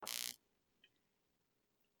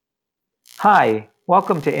Hi,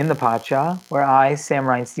 welcome to In the Pacha, where I, Sam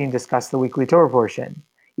Reinstein, discuss the weekly Torah portion.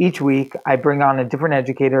 Each week, I bring on a different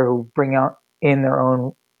educator who bring out in their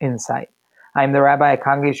own insight. I'm the rabbi at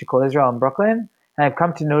Congregation Kol Israel in Brooklyn, and I've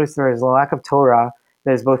come to notice there is a lack of Torah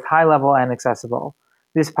that is both high level and accessible.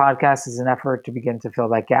 This podcast is an effort to begin to fill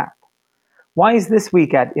that gap. Why is this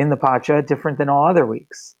week at In the Pacha different than all other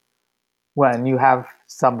weeks? When you have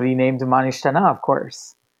somebody named Manish Tana, of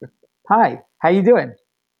course. Hi, how you doing?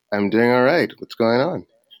 I'm doing all right. What's going on?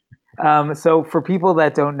 So for people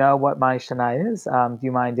that don't know what Manishtana is, do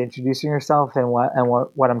you mind introducing yourself and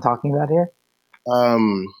what I'm talking about here?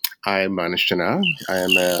 Um, I'm Manish Chana. I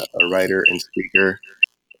am a writer and speaker,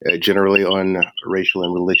 generally on racial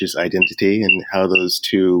and religious identity and how those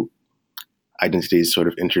two identities sort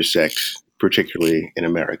of intersect, particularly in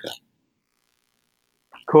America.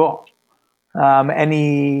 Cool.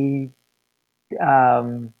 Any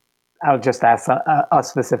I'll just ask a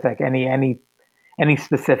specific any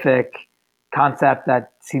specific concept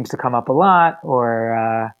that seems to come up a lot,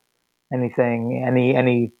 or anything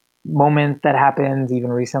any moment that happened even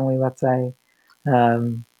recently, let's say,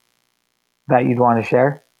 um, that you'd want to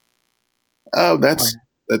share. Oh, Or, that's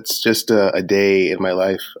just a day in my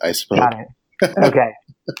life, I suppose. got it. Okay.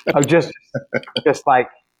 Oh, just like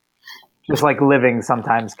just like living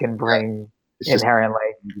sometimes can bring It's just inherently.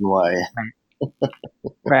 why.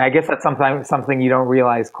 Right. I guess that's sometimes something you don't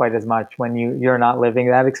realize quite as much when you're not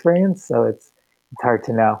living that experience. So it's hard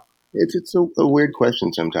to know. It's a weird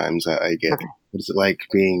question sometimes I get. Okay. What is it like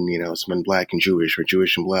being, someone black and Jewish or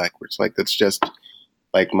Jewish and black? Where it's like, that's just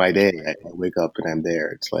like my day. I wake up and I'm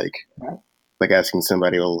there. It's like asking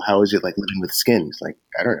somebody, well, how is it like living with skin? It's like,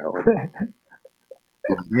 I don't know.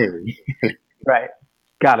 Yeah. Right.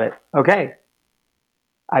 Got it. Okay.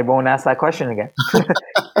 I won't ask that question again.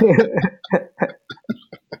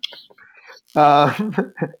 um,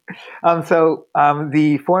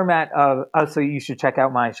 the format of so you should check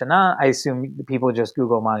out Manish Shana. I assume people just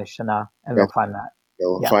Google Manish Shana and they'll That's, find that.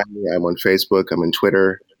 you'll Yeah. find me. I'm on Facebook. I'm on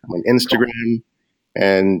Twitter. I'm on Cool. Instagram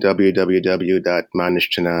and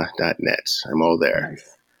www.manishchana.net. I'm all there.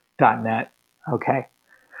 Nice. .net. Okay.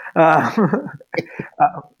 Um,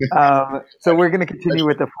 so we're going to continue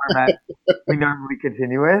with the format we normally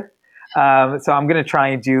continue with. So I'm going to try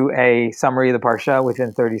and do a summary of the parsha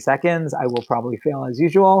within 30 seconds. I will probably fail as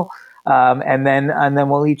usual, and then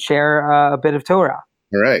we'll each share a bit of Torah.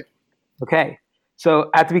 All right. Okay. So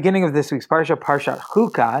at the beginning of this week's parsha, Parshat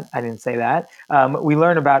Chukat, I didn't say that. We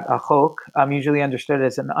learn about a chok, usually understood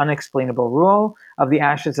as an unexplainable rule of the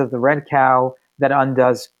ashes of the red cow that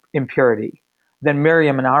undoes impurity. Then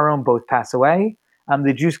Miriam and Aaron both pass away.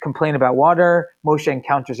 The Jews complain about water. Moshe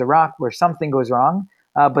encounters a rock where something goes wrong,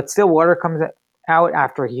 but still water comes out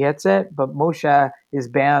after he hits it. But Moshe is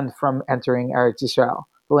banned from entering Eretz Yisrael,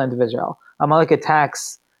 the land of Israel. Amalek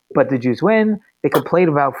attacks, but the Jews win. They complain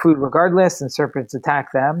about food regardless, and serpents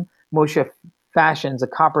attack them. Moshe fashions a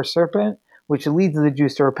copper serpent, which leads the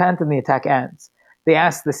Jews to repent, and the attack ends. They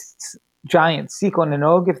ask the giants, Sikon and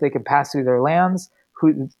Og, if they can pass through their lands,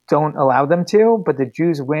 who don't allow them to, but the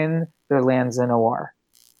Jews win their lands in a war.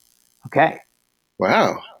 Okay.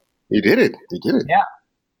 Wow. You did it. You did it. Yeah.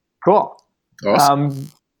 Cool. Awesome.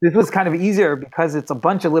 This was kind of easier because it's a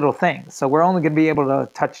bunch of little things. So we're only going to be able to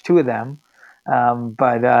touch two of them.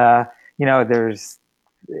 But there's,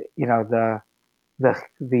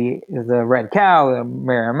 the red cow, the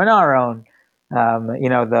Miriam and Aaron,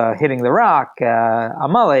 the hitting the rock,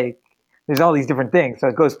 Amalek. There's all these different things, so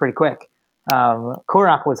it goes pretty quick.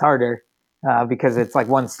 Korach was harder because it's like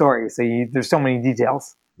one story, so there's so many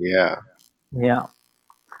details. Yeah. Yeah.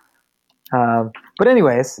 But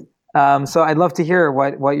anyways, so I'd love to hear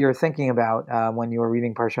what you're thinking about when you were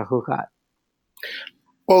reading Parsha Chukat.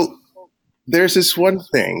 Well, there's this one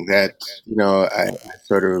thing that, I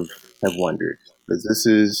sort of have wondered. Because this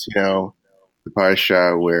is, the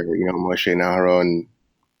parsha where, Moshe and Aaron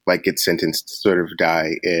like get sentenced to sort of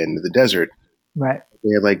die in the desert. Right. They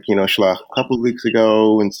had Shlach a couple of weeks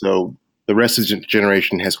ago, and so the rest of the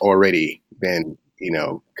generation has already been,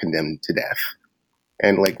 condemned to death.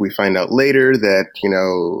 And we find out later that,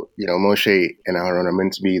 Moshe and Aaron are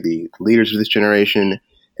meant to be the leaders of this generation.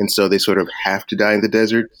 And so they sort of have to die in the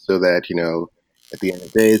desert so that, at the end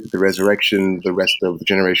of the days, at the resurrection, the rest of the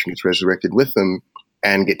generation gets resurrected with them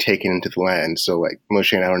and get taken into the land. So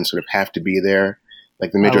Moshe and Aaron sort of have to be there.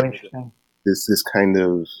 Like the Midrash, Interesting. this kind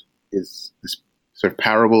of is this sort of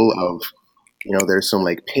parable of, there's some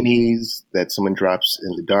pennies that someone drops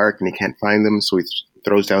in the dark and he can't find them. So he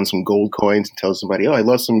throws down some gold coins and tells somebody, oh, I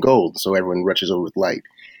lost some gold. So everyone rushes over with light.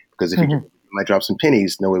 Because if you might drop some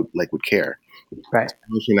pennies, no one would care. Right.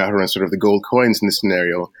 Moshe and Aharon are sort of the gold coins in this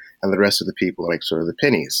scenario, and the rest of the people are like sort of the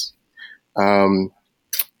pennies. Um,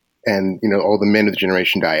 and all the men of the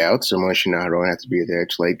generation die out, so Moshe and Aharon have to be there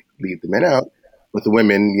to like lead the men out. But the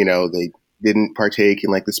women, they didn't partake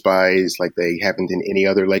in like the spies, like they haven't in any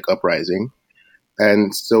other like uprising.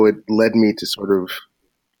 And so it led me to sort of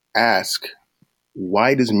ask,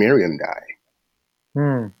 why does Miriam die?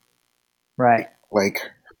 Hmm. Right. Like,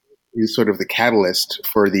 is sort of the catalyst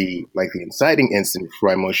for the inciting incident for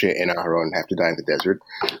why Moshe and Aharon have to die in the desert.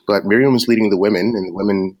 But Miriam was leading the women, and the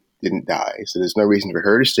women didn't die, so there's no reason for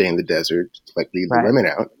her to stay in the desert to like lead the Right. women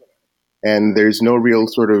out. And there's no real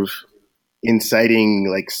sort of inciting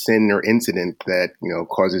like sin or incident that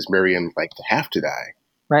causes Miriam like to have to die.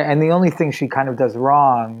 Right. And the only thing she kind of does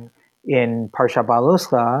wrong in Parsha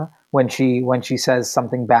Baloscha, when she says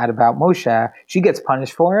something bad about Moshe, she gets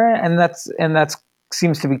punished for it, and that's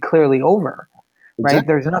seems to be clearly over. Right. Exactly.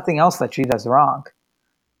 There's nothing else that she does wrong.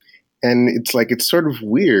 And it's sort of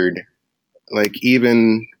weird, like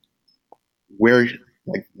even where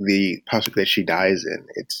like the pasuk that she dies in,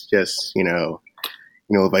 it's just Vayvo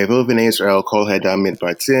b'nei Israel kol hadam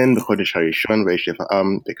mitbartzin b'chodesh harishon v'yeshev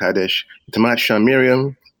ha'am b'kadesh tamat sham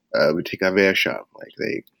Miriam v'tikaveh sham. Like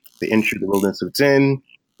they entered the wilderness of Zin,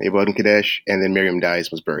 they abode in Kadesh, and then Miriam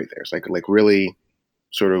dies, was buried there. It's like really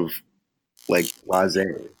sort of like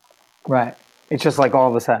blasé. Right. It's just like all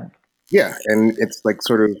of a sudden. Yeah, and it's like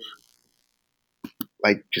sort of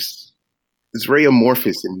like just it's very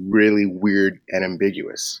amorphous and really weird and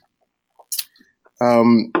ambiguous.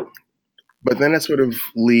 But then it sort of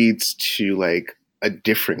leads to like a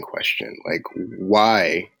different question, like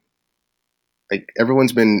why? Like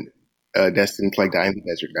everyone's been destined to like die in the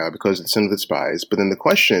desert now because of the sin of the spies. But then the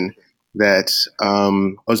question that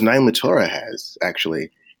Oznaim Latorah has actually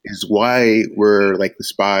is why were like the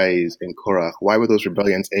spies and Korach, why were those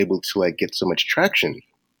rebellions able to like get so much traction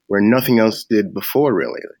where nothing else did before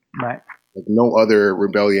really? Right. Like no other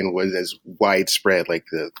rebellion was as widespread. Like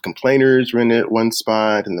the complainers were in it one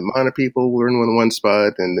spot, and the Mana people were in one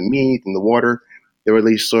spot, and the meat and the water. They were at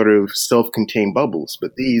least sort of self-contained bubbles,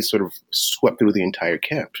 but these sort of swept through the entire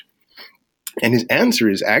camp. And his answer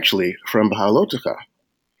is actually from Bahalotecha,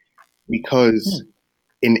 because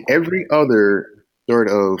in every other sort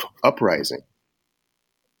of uprising,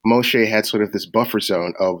 Moshe had sort of this buffer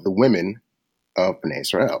zone of the women of Bnei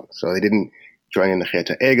Israel. So they didn't join in the Chet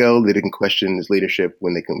Egel. They didn't question his leadership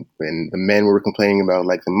when the men were complaining about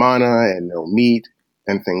like the manna and no meat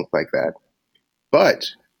and things like that. But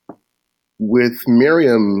with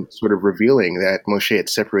Miriam sort of revealing that Moshe had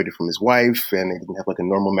separated from his wife and they didn't have like a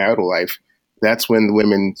normal marital life, that's when the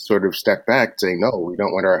women sort of stepped back saying, no, we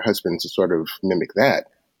don't want our husbands to sort of mimic that.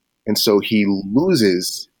 And so he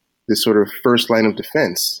loses this sort of first line of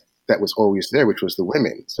defense that was always there, which was the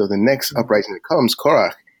women. So the next uprising that comes,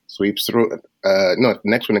 Korach sweeps through. No, the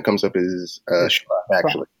next one that comes up is Shabbat,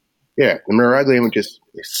 actually. Yeah, the Meraglim would just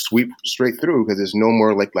sweep straight through because there's no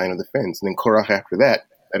more like line of defense. And then Korach after that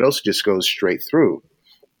also just goes straight through.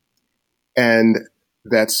 And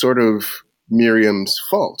that's sort of Miriam's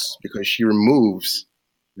fault because she removes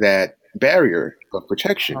that barrier of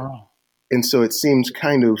protection. Oh. And so it seems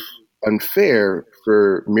kind of unfair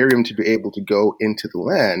for Miriam to be able to go into the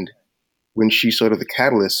land when she's sort of the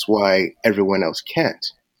catalyst why everyone else can't.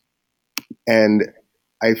 And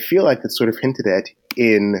I feel like it's sort of hinted at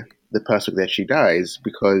in the pasuk that she dies,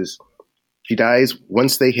 because she dies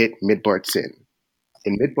once they hit Midbar Tzin.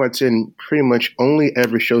 And Midbar Tzin pretty much only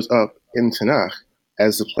ever shows up in Tanakh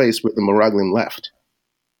as the place where the Meraglim left.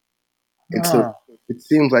 And so it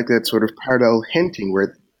seems like that sort of parallel hinting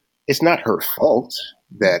where it's not her fault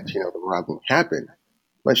that, the Meraglim happened,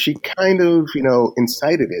 but she kind of,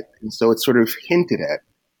 incited it. And so it's sort of hinted at,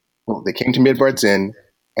 well, they came to Midbar Tzin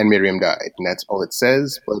and Miriam died. And that's all it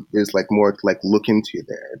says, but there's like more to like look into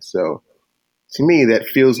there. So to me, that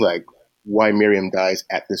feels like why Miriam dies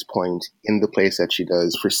at this point in the place that she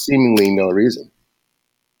does for seemingly no reason.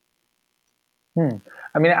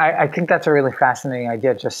 I mean, I think that's a really fascinating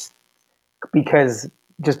idea, just because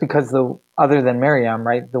the other than Miriam,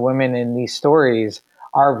 right, the women in these stories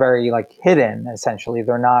are very like hidden. Essentially,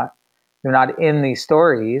 they're not in these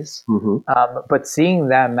stories, but seeing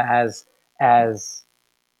them as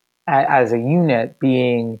a unit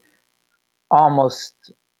being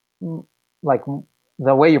almost like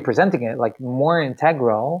the way you're presenting it, like more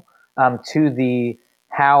integral to the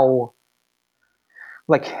how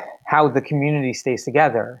the community stays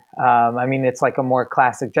together. I mean, it's like a more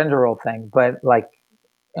classic gender role thing, but like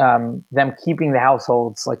them keeping the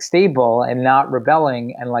households like stable and not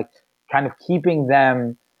rebelling and like kind of keeping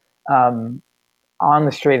them on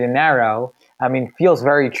the straight and narrow. I mean, feels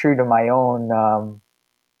very true to my own,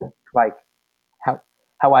 like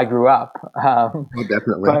how I grew up. Oh,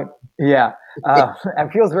 definitely. But yeah,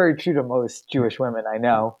 it feels very true to most Jewish women I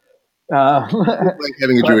know. It's like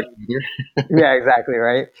having a Jewish But mother. yeah, exactly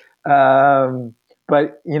right. Um,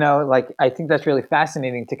 but like I think that's really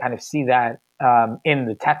fascinating to kind of see that in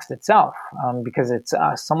the text itself, because it's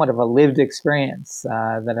somewhat of a lived experience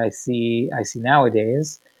that I see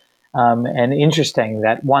nowadays, and interesting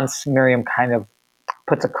that once Miriam kind of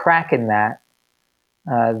puts a crack in that,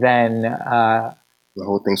 then The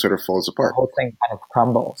whole thing sort of falls the apart. whole thing kind of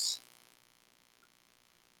crumbles.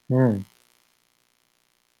 Hmm,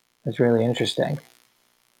 that's really interesting.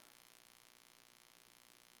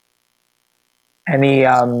 Any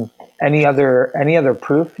any other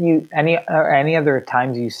proof you any other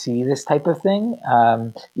times you see this type of thing,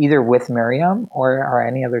 either with Miriam or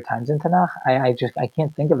any other times in Tanakh? I just I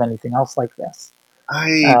can't think of anything else like this.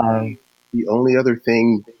 I Um, The only other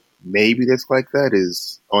thing maybe that's like that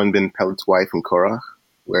is on Ben Pellet's wife and Korach,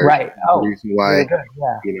 where right. the Oh, reason why really good.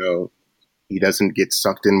 Yeah, you know he doesn't get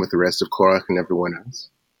sucked in with the rest of Korach and everyone else.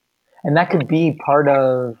 and that could be part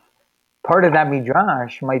of that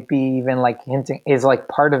midrash might be even like hinting is like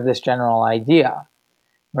part of this general idea,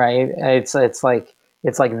 right? It's like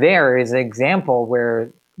there is an example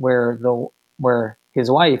where the where his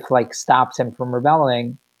wife like stops him from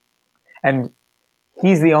rebelling, and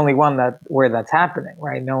he's the only one that where that's happening,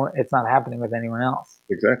 right? No, it's not happening with anyone else.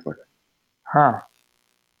 Exactly. Huh?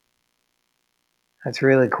 That's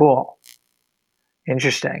really cool.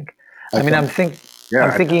 Interesting. I I mean, found I'm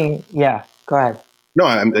yeah. thinking. Yeah. Go ahead. No,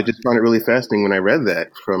 I just found it really fascinating when I read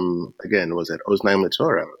that from, again, was that Oznaim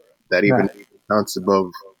Torah, that even Right. concept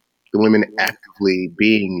of the women actively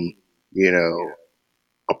being, you know,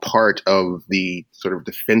 a part of the sort of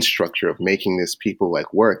defense structure of making this people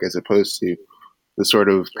like work, as opposed to the sort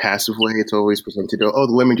of passive way it's always presented. Oh,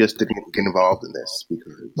 the women just didn't get involved in this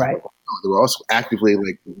because Right. they were also actively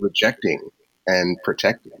like rejecting and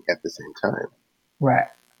protecting at the same time. Right.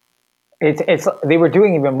 It's they were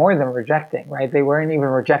doing even more than rejecting, right? They weren't even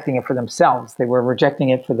rejecting it for themselves. They were rejecting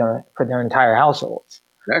it for their entire households.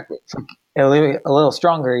 Exactly. So a little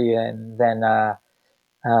stronger even than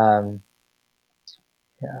um,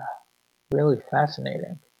 yeah, really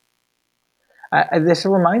fascinating. This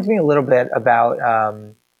reminds me a little bit about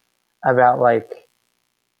like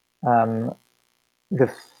um,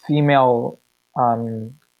 the female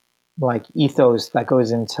um, like ethos that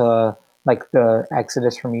goes into like the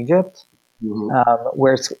Exodus from Egypt, Hmm.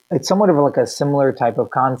 where it's somewhat of like a similar type of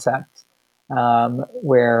concept,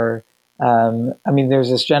 where I mean, there's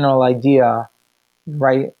this general idea,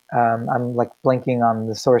 right? I'm like blanking on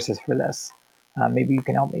the sources for this. Maybe you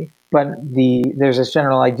can help me. But there's this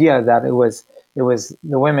general idea that it was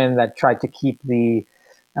the women that tried to keep the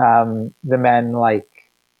men like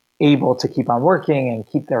able to keep on working and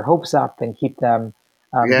keep their hopes up and keep them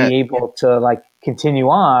Yeah, be able to like continue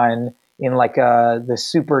on in like the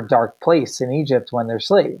super dark place in Egypt when they're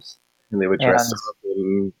slaves. and they would dress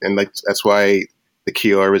And up, and like that's why the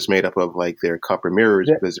Kior is made up of like their copper mirrors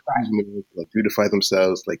because they're right, using them to like beautify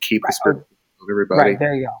themselves, like keep the right, spirit of everybody. right.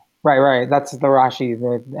 There you go. Right, right. That's the Rashi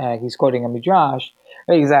that he's quoting a midrash.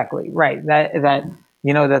 Exactly. Right. That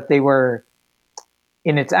that they were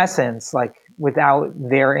in its essence like without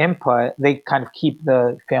their input, they kind of keep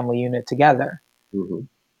the family unit together. Hmm.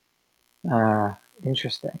 Uh,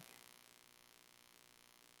 Interesting.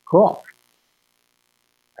 Cool.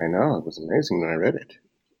 I know it was amazing when I read it.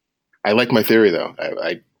 I like my theory though.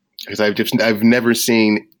 I because I've never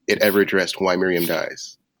seen it ever addressed why Miriam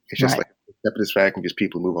dies. It's just Right. like accept this fact and just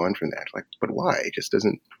people move on from that. Like, but why? It just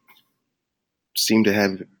doesn't seem to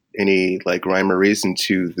have any like rhyme or reason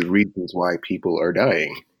to the reasons why people are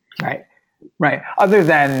dying. Right. Right. Other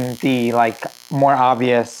than the like more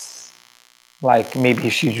obvious, like maybe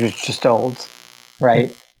she was just old,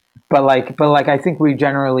 right? But like I think we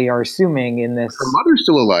generally are assuming in Her this, mother's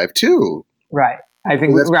still alive too. right? I So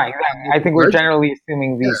think that's right, right. I think we're generally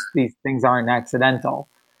assuming yeah. these things aren't accidental.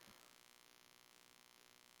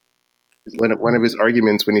 One of his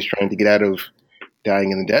arguments when he's trying to get out of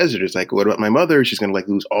dying in the desert is like, what about my mother? She's going to like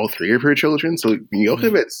lose all three of her children. So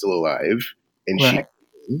Yochevet's still alive, and she. Right.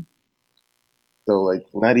 So like,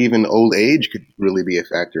 not even old age could really be a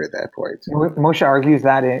factor at that point. Moshe argues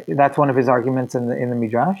that that's one of his arguments in the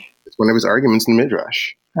midrash. It's one of his arguments in the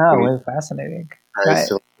Midrash Oh, when he well, fascinating. tries Right.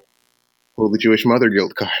 to pull the Jewish mother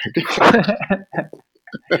guilt card.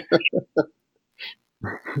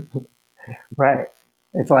 Right.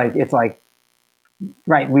 It's like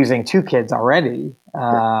right losing two kids already.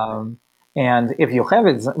 And if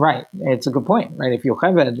Yocheved's right, it's a good point, right? If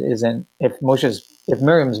Yocheved isn't, if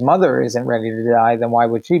Miriam's mother isn't ready to die, then why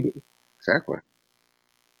would she be? Exactly.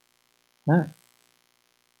 Yeah.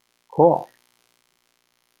 Cool.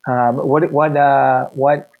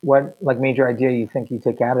 What like major idea you think you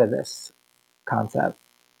take out of this concept?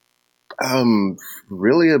 Um,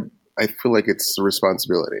 really, I feel like it's a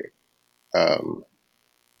responsibility. Um,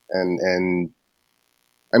 and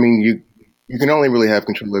I mean, you can only really have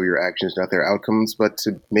control over your actions, not their outcomes, but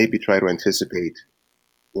to maybe try to anticipate,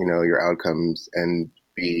 your outcomes and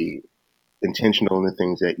be intentional in the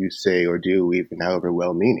things that you say or do, even however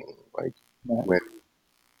well-meaning. Like Yeah. when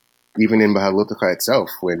even in Baha'u'llah itself,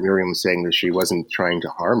 when Miriam was saying that she wasn't trying to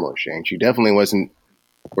harm Moshe, and she definitely wasn't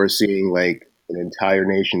foreseeing like an entire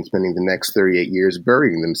nation spending the next 38 years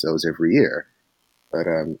burying themselves every year. But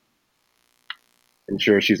I'm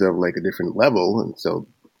sure she's of like a different level, and so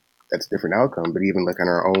that's a different outcome. But even like on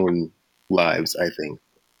our own lives, I think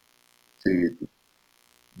to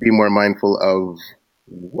be more mindful of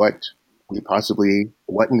what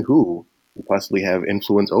what and who we possibly have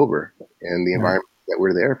influence over, and the Right. environment that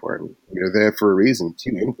we're there for. We're there for a reason to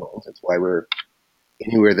influence. That's why we're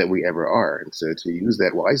anywhere that we ever are, and so to use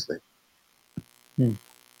that wisely. Hmm.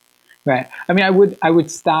 Right. I mean, I would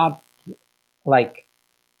stop like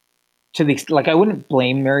like I wouldn't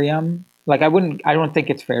blame Miriam. Like I don't think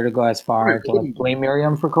it's fair to go as Right. far to like blame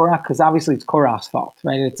Miriam for Korach because obviously it's Korach's fault,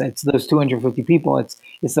 right? It's those 250 people. It's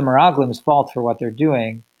the Meraglim's fault for what they're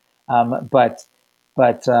doing. But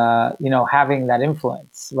having that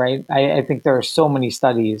influence, right? I think there are so many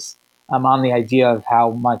studies on the idea of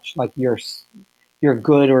how much like your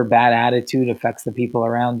good or bad attitude affects the people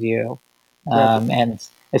around you, Exactly. and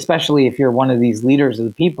especially if you're one of these leaders of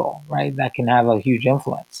the people, right? That can have a huge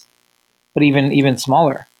influence, but even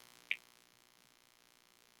smaller,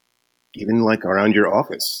 Even like around your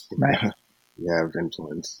office, right? you have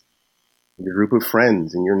influence. Your group of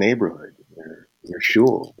friends in your neighborhood, your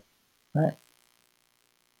shul. Right.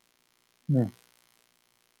 Hmm.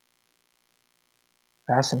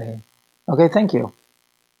 Fascinating. Okay, thank you.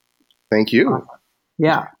 Thank you.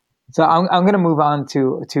 Yeah. So I'm going to move on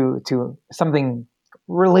to something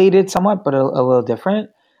related somewhat, but a little different.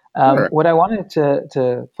 Sure. What I wanted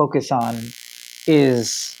to focus on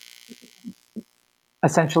is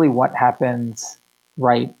essentially what happens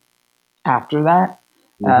right after that.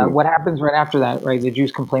 Hmm. What happens right after that, right? The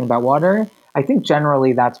Jews complain about water. I think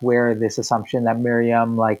generally that's where this assumption that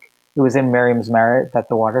Miriam, like it was in Miriam's merit that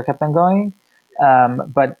the water kept on going.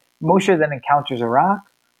 But Moshe then encounters a rock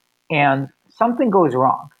and something goes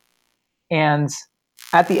wrong. And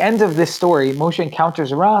at the end of this story, Moshe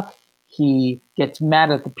encounters a rock. He gets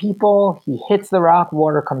mad at the people. He hits the rock.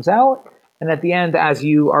 Water comes out. And at the end, as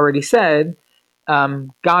you already said,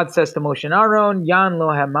 God says to Moshe and Aaron, Yan lo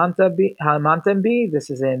hamantem bi. This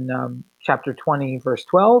is in chapter 20, verse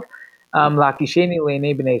 12. Lakisheni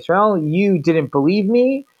le'nei b'nei Israel. You didn't believe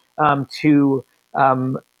me to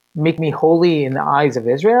um, make me holy in the eyes of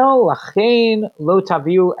Israel. Lachein lo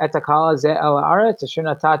taviu et hakala ze el haaretz asher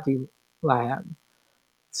natati lahem.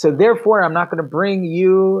 So therefore, I'm not going to bring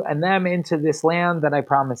you and them into this land that I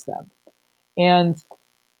promised them. And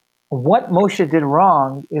what Moshe did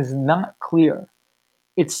wrong is not clear.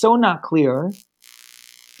 It's so not clear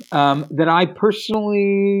that I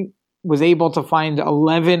personally was able to find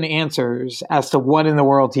 11 answers as to what in the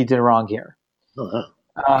world he did wrong here.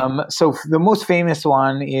 Uh-huh. So the most famous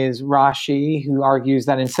one is Rashi, who argues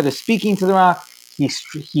that instead of speaking to the rock,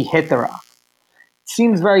 he hit the rock.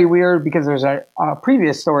 Seems very weird because there's a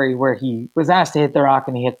previous story where he was asked to hit the rock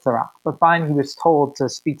and he hits the rock. But fine, he was told to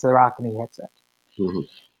speak to the rock and he hits it. Hmm.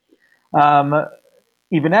 Um,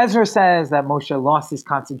 Ibn Ezra says that Moshe lost his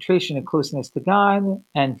concentration and closeness to God,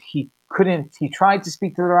 and he tried to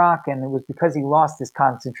speak to the rock, and it was because he lost his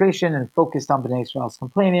concentration and focused on Bnei Israel's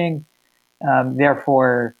complaining.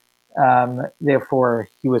 Therefore,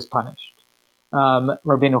 he was punished.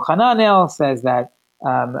 Rabbeinu Hananel says that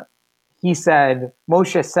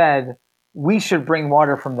Moshe said, we should bring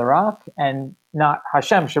water from the rock, and not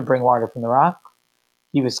Hashem should bring water from the rock.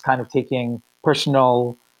 He was kind of taking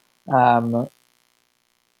um,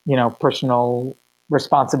 personal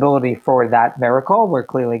responsibility for that miracle, where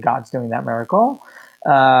clearly God's doing that miracle.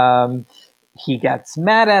 He gets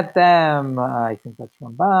mad at them. I think that's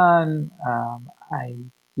Ramban.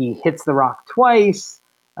 He hits the rock twice.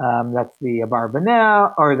 That's the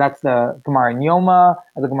Abarbanel, or that's the Gemara in Yoma.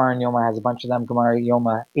 The Gemara in Yoma has a bunch of them. Gemara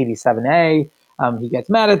Yoma 87a. He gets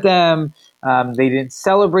mad at them. They didn't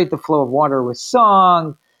celebrate the flow of water with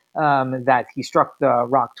song. That he struck the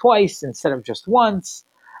rock twice instead of just once.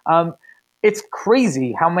 Um, it's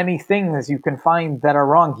crazy how many things you can find that are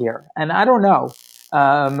wrong here. And I don't know.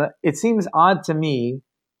 It seems odd to me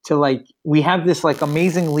to like we have this like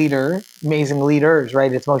amazing leaders,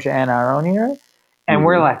 right? It's Moshe and Aaron here, and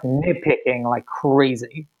we're Hmm. like nitpicking like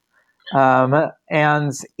crazy.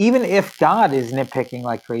 And even if God is nitpicking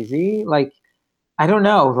like crazy, like I don't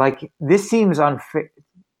know, like this seems unfair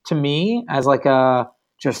to me as like a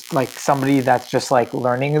just like somebody that's just like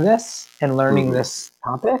learning this and learning Hmm. this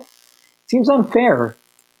topic. Seems unfair,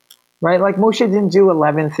 right? Like Moshe didn't do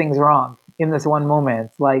 11 things wrong in this one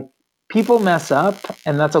moment. Like people mess up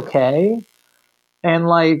and that's okay. And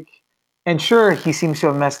like, and sure, he seems to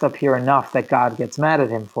have messed up here enough that God gets mad at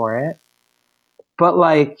him for it. But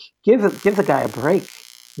like, give the guy a break,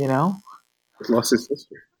 you know? He's lost his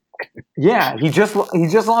sister. Yeah, he just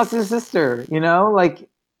lost his sister, you know? Like,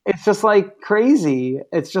 it's just like crazy.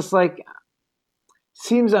 It's just like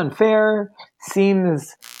seems unfair.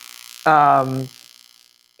 Um,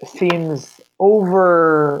 seems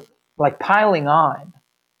over like piling on.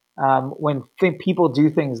 When people do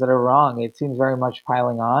things that are wrong, it seems very much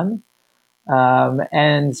piling on. Um,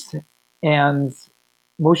 and and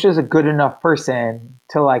Moshe is a good enough person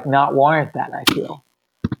to like not warrant that. I feel,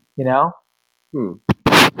 you know. Hmm.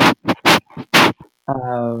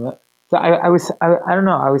 Um, so I don't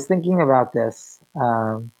know. I was thinking about this,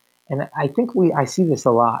 and I think I see this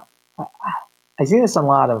a lot. I see this a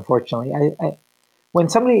lot, unfortunately. When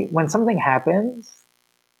something happens,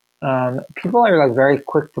 people are like very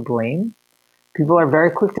quick to blame. People are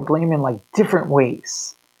very quick to blame in like different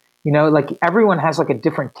ways. You know, like everyone has like a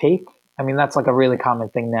different take. I mean, that's like a really common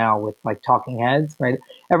thing now with like talking heads, right?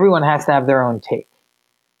 Everyone has to have their own take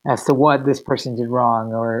as to what this person did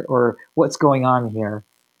wrong or what's going on here.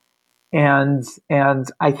 And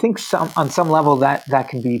I think some on some level that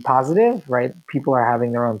can be positive, right? People are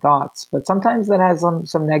having their own thoughts, but sometimes that has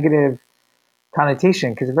some negative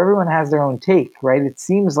connotation because if everyone has their own take, right? It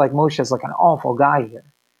seems like Moshe is like an awful guy here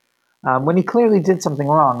when he clearly did something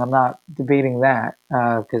wrong. I'm not debating that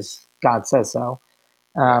because God says so.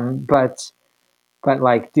 Right. But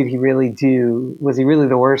like, did he really do? Was he really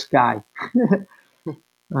the worst guy?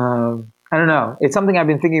 I don't know. It's something I've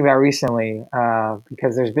been thinking about recently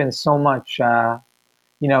because there's been so much,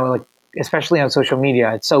 like especially on social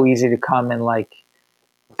media. It's so easy to come and like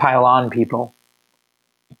pile on people,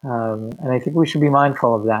 and I think we should be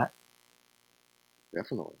mindful of that.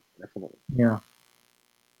 Definitely. Definitely. Yeah.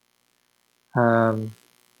 Um,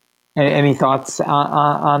 any thoughts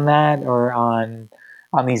on that or on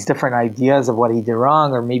these different ideas of what he did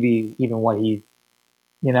wrong or maybe even what he,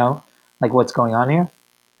 you know, like what's going on here?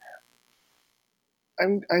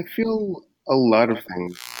 I feel a lot of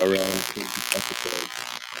things around this episode,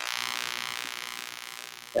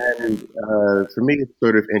 and for me, it's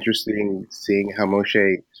sort of interesting seeing how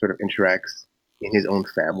Moshe sort of interacts in his own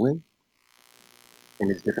family and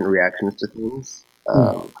his different reactions to things.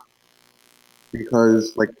 Hmm.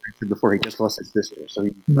 Because, like I said before, he just lost his sister, so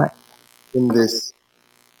he's Right. in this,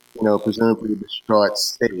 presumably distraught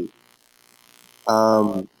state,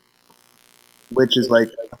 um, which is like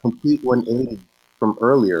a complete 180 from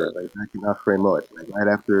earlier, like back in Achrei Mot, like right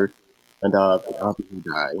after Nadav and Abihu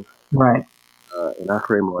died, Right. in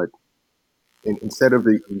Achrei Mot, instead of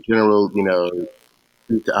the general,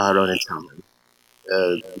 speak to Aharon and tell him,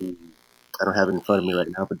 I don't have it in front of me right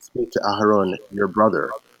now, but speak to Aharon, your brother,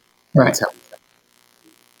 and Right. tell him,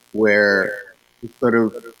 where it's sort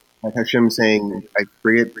of like Hashem saying, I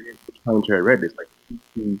forget which commentary I read this, like, speak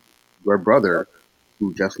to your brother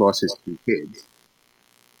who just lost his two kids,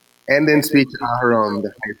 and then speak to Aharon, the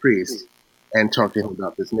high priest, and talk to him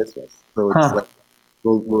about this mitzvah. So it's Huh. like,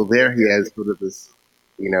 well, there he has sort of this,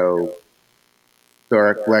 you know,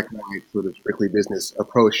 dark, black and white, sort of strictly business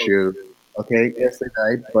approach to, okay, yes, they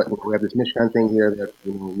died, but we have this Mishkan thing here that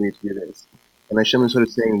we need to do this. And Hashem is sort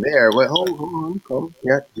of saying there, well, hold on, come,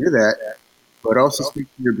 yeah, do that, but also speak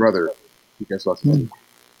to your brother who just lost his Hmm. sister.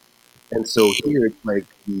 And so here it's like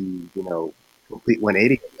the, complete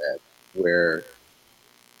 180 of that, where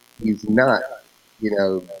he's not, you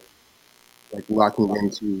know, like locking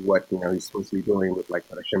into what, he's supposed to be doing with like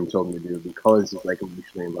what Hashem told him to do because he's like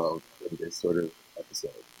emotionally involved in this sort of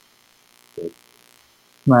episode. So it's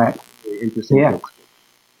Right. really interesting Yeah. thing.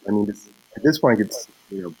 I mean, at this point, it's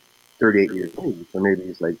 38 years old, so maybe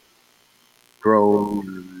he's like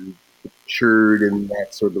grown, matured in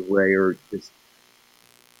that sort of way, or just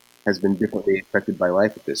has been differently affected by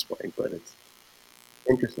life at this point. But it's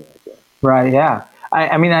interesting, I guess. Right. Yeah.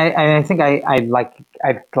 I mean, I think I'd like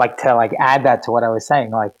to like add that to what I was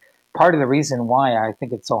saying. Like part of the reason why I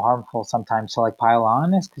think it's so harmful sometimes to like pile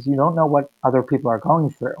on is because you don't know what other people are going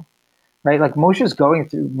through. right? Like Moshe's going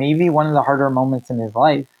through maybe one of the harder moments in his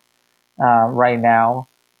life right now,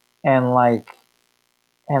 and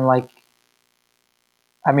like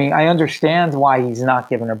I mean, I understand why he's not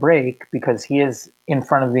given a break because he is in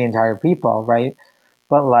front of the entire people, right?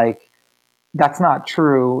 But like that's not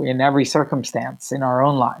true in every circumstance in our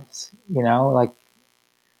own lives, you know? Like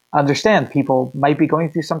understand people might be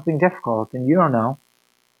going through something difficult and you don't know.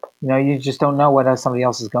 You know, you just don't know what else somebody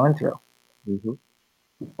else is going through. Hmm.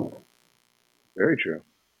 Very true.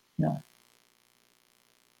 Yeah.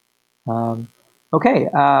 Um, okay.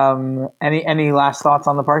 Any last thoughts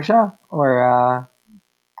on the parsha or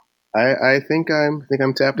I think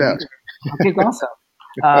I'm tapped out. okay, awesome.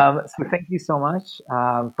 So thank you so much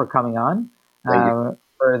for coming on. Thank you.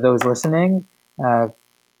 For those listening, uh,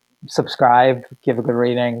 subscribe, give a good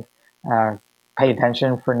rating, pay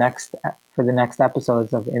attention for the next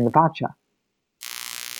episodes of In the Pacha.